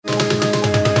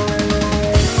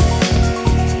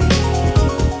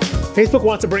Facebook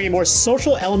wants to bring a more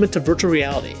social element to virtual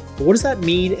reality. But what does that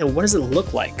mean and what does it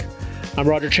look like? I'm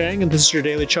Roger Chang, and this is your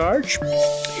Daily Charge.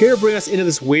 Here to bring us into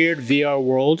this weird VR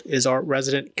world is our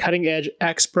resident cutting-edge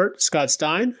expert, Scott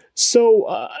Stein.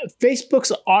 So,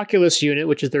 Facebook's Oculus unit,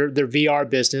 which is their VR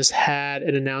business, had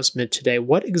an announcement today.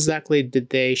 What exactly did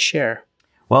they share?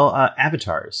 Well,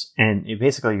 avatars, and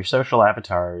basically your social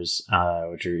avatars,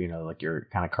 which are, like your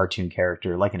kind of cartoon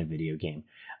character, like in a video game.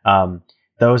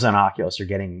 Those on Oculus are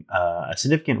getting a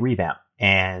significant revamp,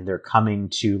 and they're coming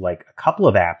to like a couple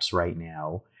of apps right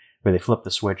now where they flip the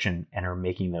switch and are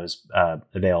making those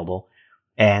available.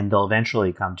 And they'll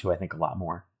eventually come to, I think, a lot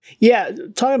more. Yeah,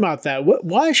 talking about that,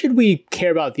 why should we care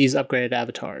about these upgraded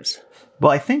avatars?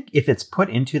 Well, I think if it's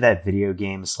put into that video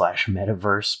game /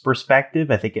 metaverse perspective,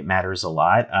 I think it matters a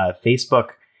lot.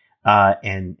 Facebook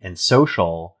and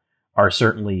social are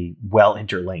certainly well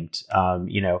interlinked,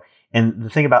 And the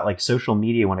thing about like social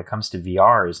media when it comes to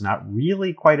VR is not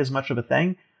really quite as much of a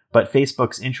thing, but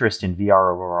Facebook's interest in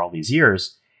VR over all these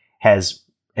years has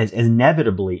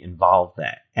inevitably involved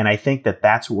that. And I think that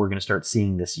that's what we're going to start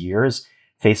seeing this year is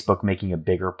Facebook making a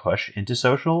bigger push into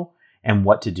social and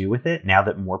what to do with it now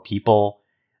that more people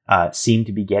seem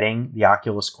to be getting the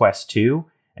Oculus Quest 2.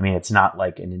 I mean, it's not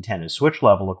like a Nintendo Switch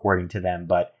level according to them,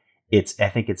 but I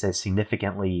think it's a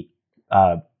significantly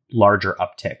larger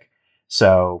uptick.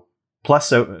 So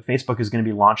Facebook is going to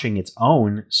be launching its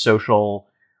own social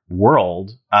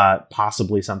world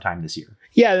possibly sometime this year.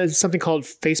 Yeah, there's something called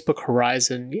Facebook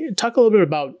Horizon. Talk a little bit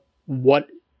about what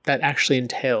that actually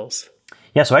entails.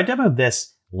 Yeah, so I demoed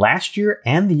this last year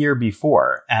and the year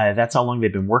before. That's how long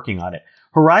they've been working on it.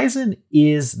 Horizon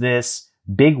is this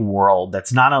big world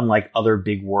that's not unlike other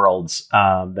big worlds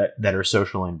that are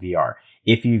social in VR.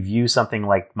 If you've used something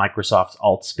like Microsoft's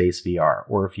AltSpace VR,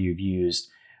 or if you've used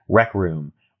Rec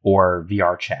Room or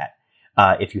VR Chat,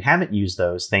 if you haven't used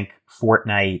those, think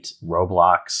Fortnite,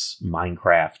 Roblox,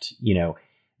 Minecraft,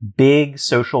 big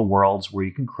social worlds where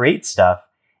you can create stuff,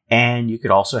 and you could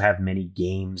also have many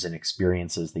games and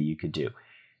experiences that you could do.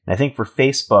 And I think for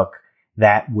Facebook,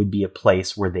 that would be a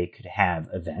place where they could have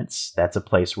events. That's a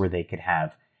place where they could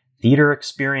have theater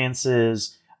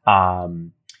experiences,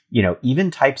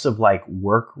 even types of like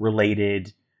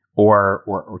work-related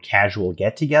or casual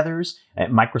get-togethers.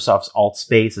 Microsoft's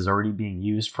AltSpace is already being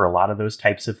used for a lot of those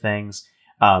types of things.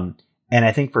 And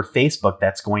I think for Facebook,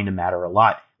 that's going to matter a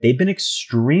lot. They've been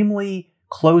extremely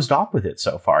closed off with it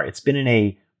so far. It's been in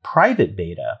a private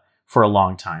beta for a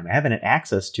long time. I haven't had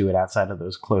access to it outside of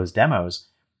those closed demos.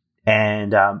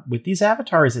 And with these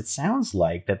avatars, it sounds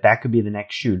like that could be the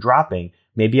next shoe dropping,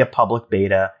 maybe a public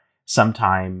beta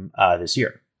sometime this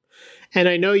year. And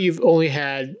I know you've only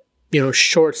had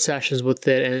short sessions with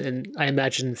it, and I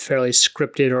imagine fairly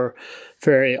scripted or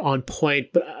very on point.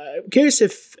 But I'm curious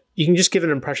if you can just give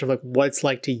an impression of like what it's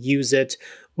like to use it,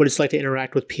 what it's like to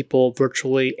interact with people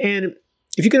virtually, and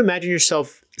if you can imagine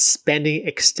yourself spending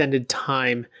extended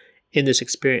time in this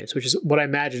experience, which is what I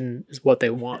imagine is what they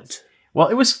want. Well,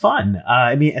 it was fun.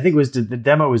 I think it was the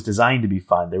demo was designed to be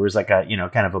fun. There was like a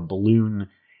kind of a balloon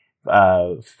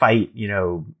fight,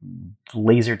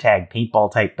 laser tag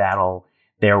paintball type battle.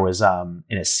 There was an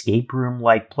escape room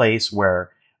like place where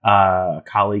a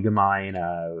colleague of mine,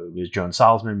 was Joan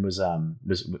Salzman, was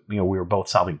we were both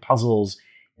solving puzzles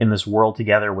in this world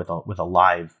together with a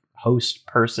live host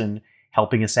person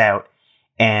helping us out,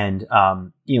 and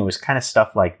it was kind of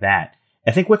stuff like that. I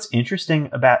think what's interesting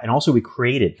about, and also we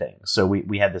created things, so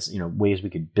we had this ways we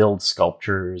could build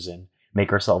sculptures and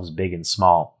make ourselves big and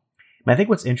small. And I think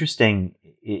what's interesting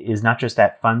is not just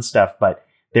that fun stuff, but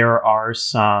there are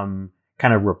some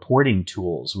kind of reporting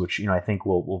tools, which, I think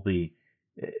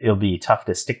it'll be tough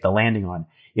to stick the landing on,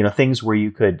 things where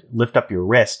you could lift up your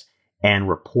wrist and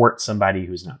report somebody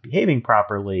who's not behaving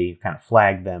properly, kind of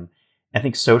flag them. I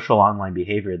think social online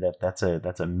behavior, that's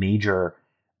a major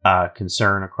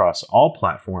concern across all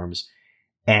platforms.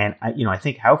 And I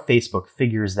think how Facebook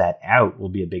figures that out will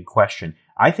be a big question.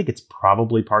 I think it's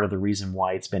probably part of the reason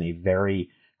why it's been a very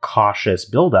cautious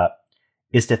buildup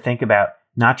is to think about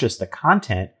not just the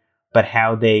content, but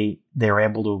how they're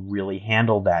able to really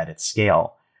handle that at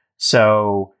scale.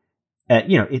 So,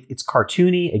 it's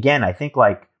cartoony. Again, I think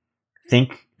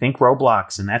think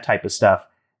Roblox and that type of stuff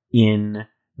in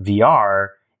VR,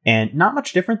 and not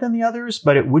much different than the others,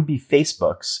 but it would be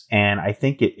Facebook's. And I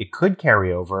think it could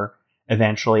carry over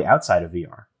eventually outside of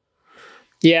VR.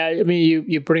 Yeah, I mean,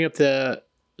 you bring up the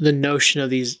notion of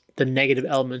the negative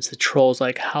elements, the trolls,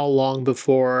 like how long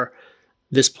before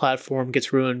this platform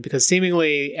gets ruined? Because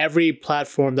seemingly every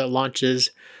platform that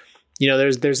launches,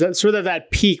 there's that, sort of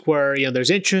that peak where, there's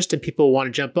interest and people want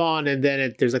to jump on, and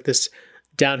then there's like this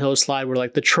downhill slide where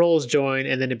like the trolls join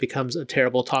and then it becomes a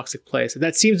terrible toxic place. And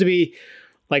that seems to be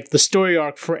like the story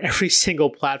arc for every single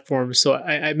platform. So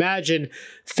I imagine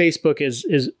Facebook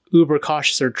is uber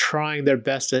cautious or trying their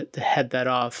best to head that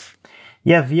off.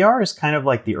 Yeah, VR is kind of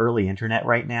like the early internet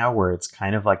right now, where it's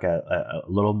kind of like a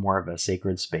little more of a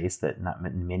sacred space that not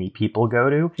many people go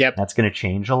to. Yep. That's going to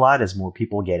change a lot as more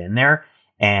people get in there.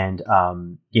 And,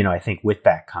 I think with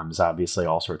that comes obviously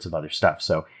all sorts of other stuff.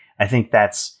 So I think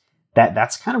that's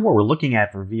kind of what we're looking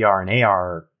at for VR and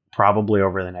AR probably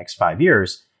over the next 5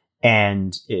 years.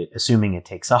 And assuming it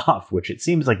takes off, which it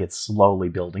seems like it's slowly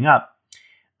building up.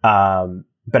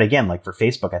 But again, like for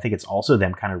Facebook, I think it's also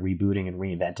them kind of rebooting and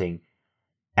reinventing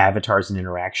avatars and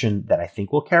interaction that I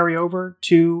think will carry over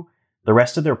to the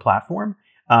rest of their platform.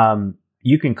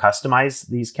 You can customize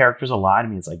these characters a lot. I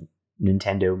mean, it's like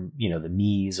Nintendo, the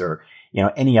Mii's or,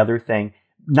 any other thing.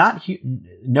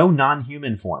 No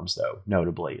non-human forms though,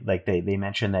 notably. Like they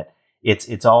mentioned that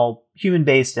it's all human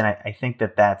based. And I think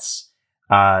that's,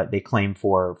 they claim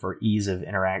for ease of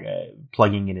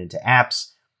plugging it into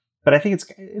apps. But I think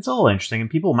it's a little interesting and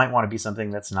people might want to be something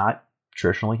that's not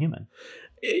traditionally human.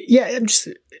 Yeah, I'm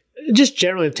just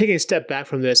generally taking a step back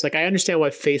from this. Like, I understand why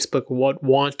Facebook would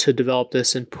want to develop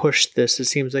this and push this. It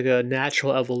seems like a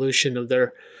natural evolution of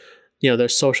their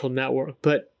social network.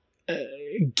 But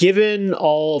given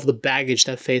all of the baggage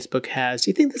that Facebook has, do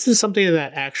you think this is something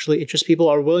that actually interests people?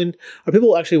 Are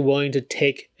people actually willing to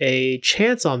take a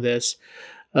chance on this,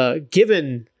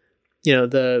 given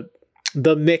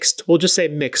the mixed, we'll just say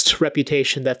mixed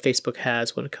reputation that Facebook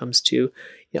has when it comes to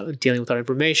dealing with our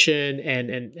information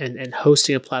and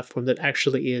hosting a platform that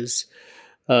actually is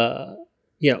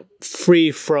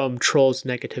free from trolls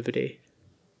negativity?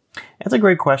 That's a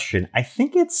great question. I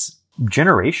think it's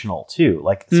generational too.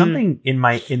 Like something in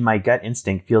my gut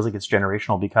instinct feels like it's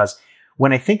generational because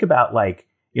when I think about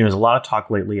there's a lot of talk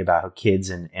lately about how kids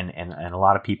and a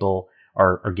lot of people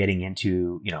are getting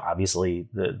into, obviously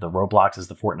the Robloxes,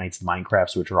 the Fortnites, the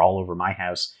Minecrafts, which are all over my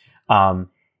house.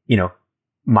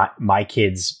 My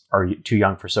kids are too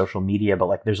young for social media,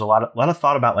 but there's a lot of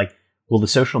thought about will the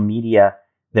social media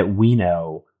that we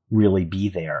know really be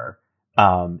there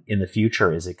in the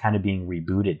future? Is it kind of being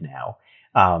rebooted now?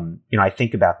 I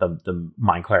think about the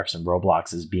Minecrafts and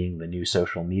Roblox as being the new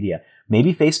social media.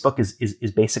 Maybe Facebook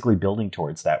is basically building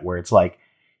towards that, where it's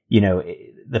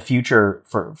the future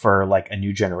for a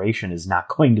new generation is not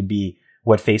going to be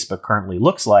what Facebook currently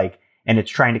looks like. And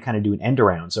it's trying to kind of do an end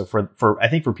around. So I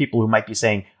think for people who might be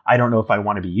saying, I don't know if I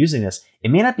want to be using this, it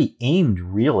may not be aimed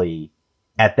really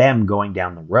at them going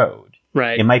down the road.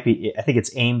 Right. It might be, I think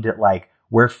it's aimed at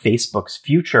where Facebook's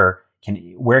future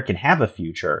where it can have a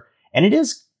future. And it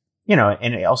is,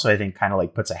 and it also, I think, kind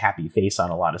of puts a happy face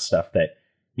on a lot of stuff that,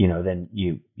 then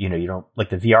you don't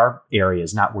the VR area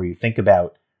is not where you think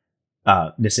about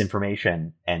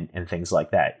misinformation and things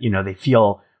like that. They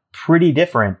feel pretty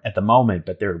different at the moment,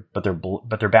 but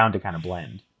they're bound to kind of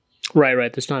blend.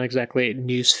 Right. There's not exactly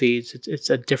news feeds. It's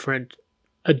a different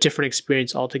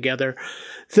experience altogether.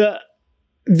 The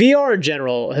VR in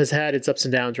general has had its ups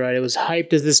and downs, right? It was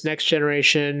hyped as this next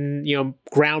generation,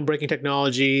 groundbreaking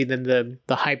technology. Then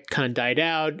the hype kind of died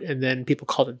out, and then people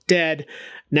called it dead.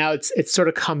 Now it's sort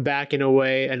of come back in a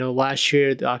way. I know last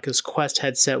year the Oculus Quest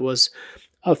headset was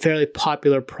a fairly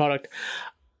popular product.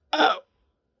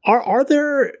 Are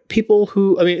there people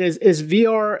who, is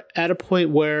VR at a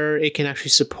point where it can actually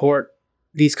support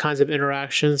these kinds of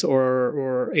interactions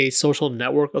or a social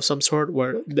network of some sort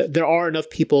where there are enough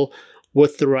people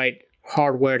with the right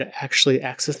hardware to actually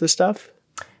access this stuff?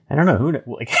 I don't know.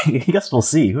 I guess we'll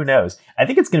see. Who knows? I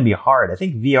think it's going to be hard. I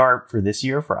think VR for this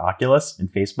year for Oculus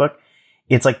and Facebook,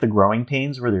 it's like the growing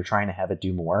pains where they're trying to have it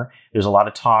do more. There's a lot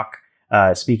of talk,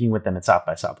 speaking with them at South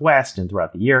by Southwest and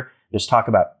throughout the year. There's talk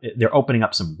about they're opening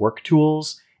up some work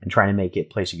tools and trying to make it a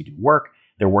place you can do work.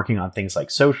 They're working on things like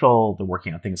social. They're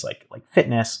working on things like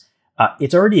fitness.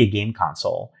 It's already a game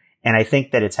console. And I think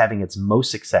that it's having its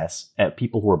most success at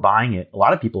people who are buying it. A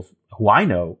lot of people who I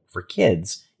know for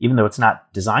kids, even though it's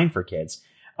not designed for kids,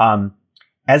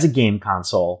 as a game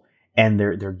console, and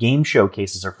their game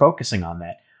showcases are focusing on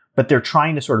that. But they're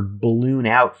trying to sort of balloon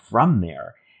out from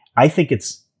there. I think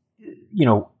it's,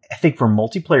 I think for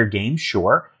multiplayer games,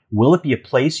 sure. Will it be a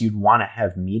place you'd want to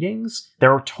have meetings?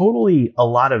 There are totally a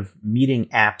lot of meeting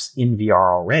apps in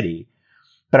VR already.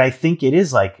 But I think it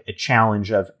is a challenge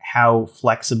of how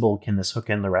flexible can this hook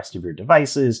in the rest of your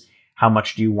devices? How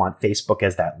much do you want Facebook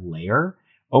as that layer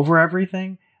over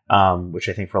everything? Which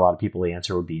I think for a lot of people, the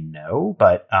answer would be no.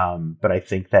 But I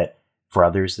think that for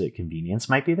others, the convenience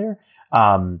might be there.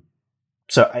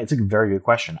 So it's a very good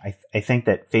question. I think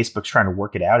that Facebook's trying to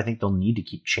work it out. I think they'll need to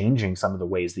keep changing some of the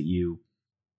ways that you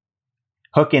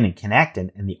hook in and connect,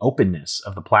 and the openness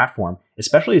of the platform,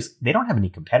 especially as they don't have any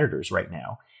competitors right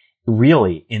now,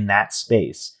 really, in that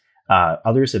space.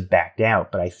 Others have backed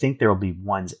out, but I think there will be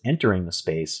ones entering the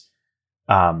space,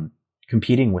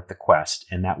 competing with the Quest,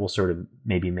 and that will sort of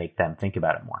maybe make them think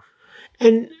about it more.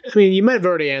 And I mean, you might have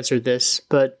already answered this,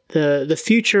 but the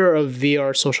future of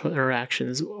VR social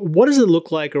interactions, what does it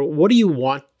look like, or what do you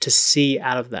want to see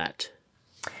out of that?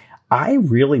 I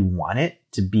really want it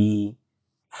to be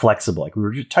flexible. Like we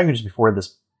were just talking just before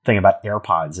this thing about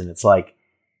AirPods, and it's like,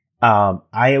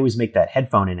 I always make that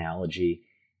headphone analogy.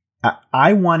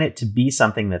 I want it to be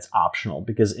something that's optional,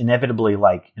 because inevitably,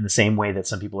 like in the same way that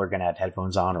some people are going to have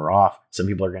headphones on or off, some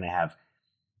people are going to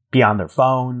be on their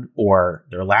phone or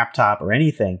their laptop or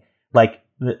anything. Like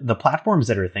the platforms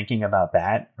that are thinking about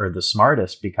that are the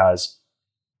smartest, because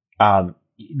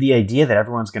the idea that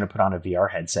everyone's going to put on a VR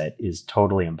headset is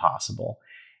totally impossible.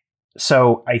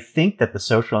 So I think that the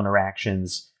social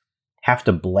interactions have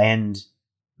to blend,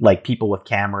 like people with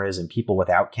cameras and people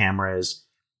without cameras.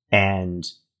 And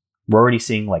we're already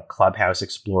seeing like Clubhouse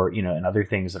Explore, and other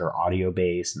things that are audio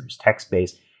based and there's text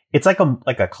based. It's like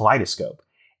a kaleidoscope.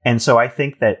 And so I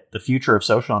think that the future of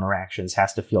social interactions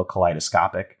has to feel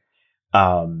kaleidoscopic,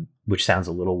 which sounds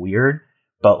a little weird,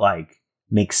 but like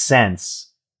makes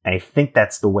sense. And I think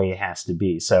that's the way it has to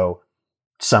be. So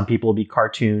some people will be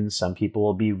cartoons, some people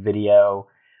will be video.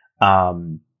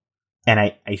 And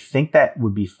I think that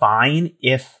would be fine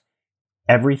if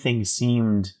everything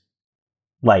seemed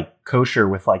like kosher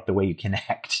with like the way you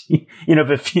connect.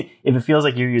 If it feels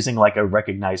like you're using like a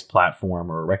recognized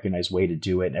platform or a recognized way to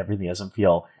do it, and everything doesn't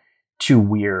feel too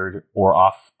weird or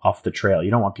off the trail. You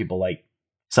don't want people like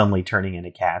suddenly turning into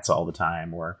cats all the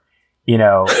time, or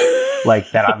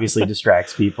like that obviously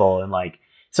distracts people. And like,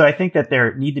 so I think that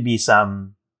there need to be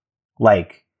some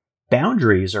like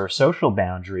boundaries or social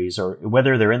boundaries, or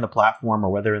whether they're in the platform or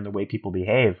whether in the way people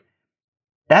behave.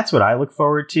 That's what I look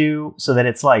forward to, so that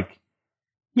it's like,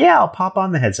 yeah, I'll pop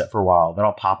on the headset for a while, then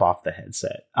I'll pop off the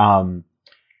headset.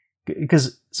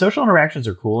 Because social interactions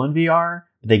are cool in VR,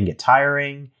 but they can get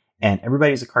tiring, and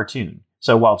everybody's a cartoon.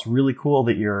 So while it's really cool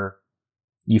that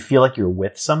you feel like you're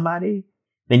with somebody,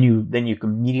 then you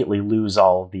immediately lose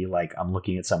all of the like, I'm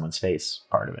looking at someone's face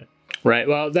part of it. Right.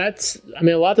 Well,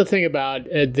 a lot to think about.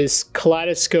 This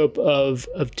kaleidoscope of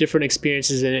different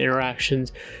experiences and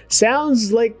interactions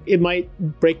sounds like it might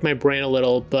break my brain a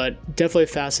little, but definitely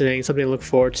fascinating, something to look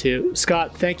forward to.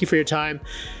 Scott, thank you for your time.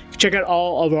 Check out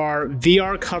all of our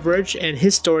VR coverage and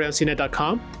his story on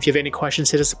CNET.com. If you have any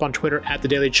questions, hit us up on Twitter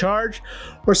 @TheDailyCharge,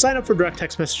 or sign up for direct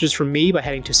text messages from me by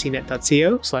heading to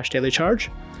cnet.co/dailycharge.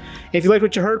 If you liked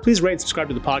what you heard, please rate and subscribe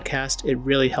to the podcast. It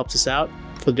really helps us out.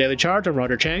 For The Daily Charge, I'm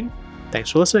Roger Chang.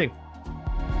 Thanks for listening.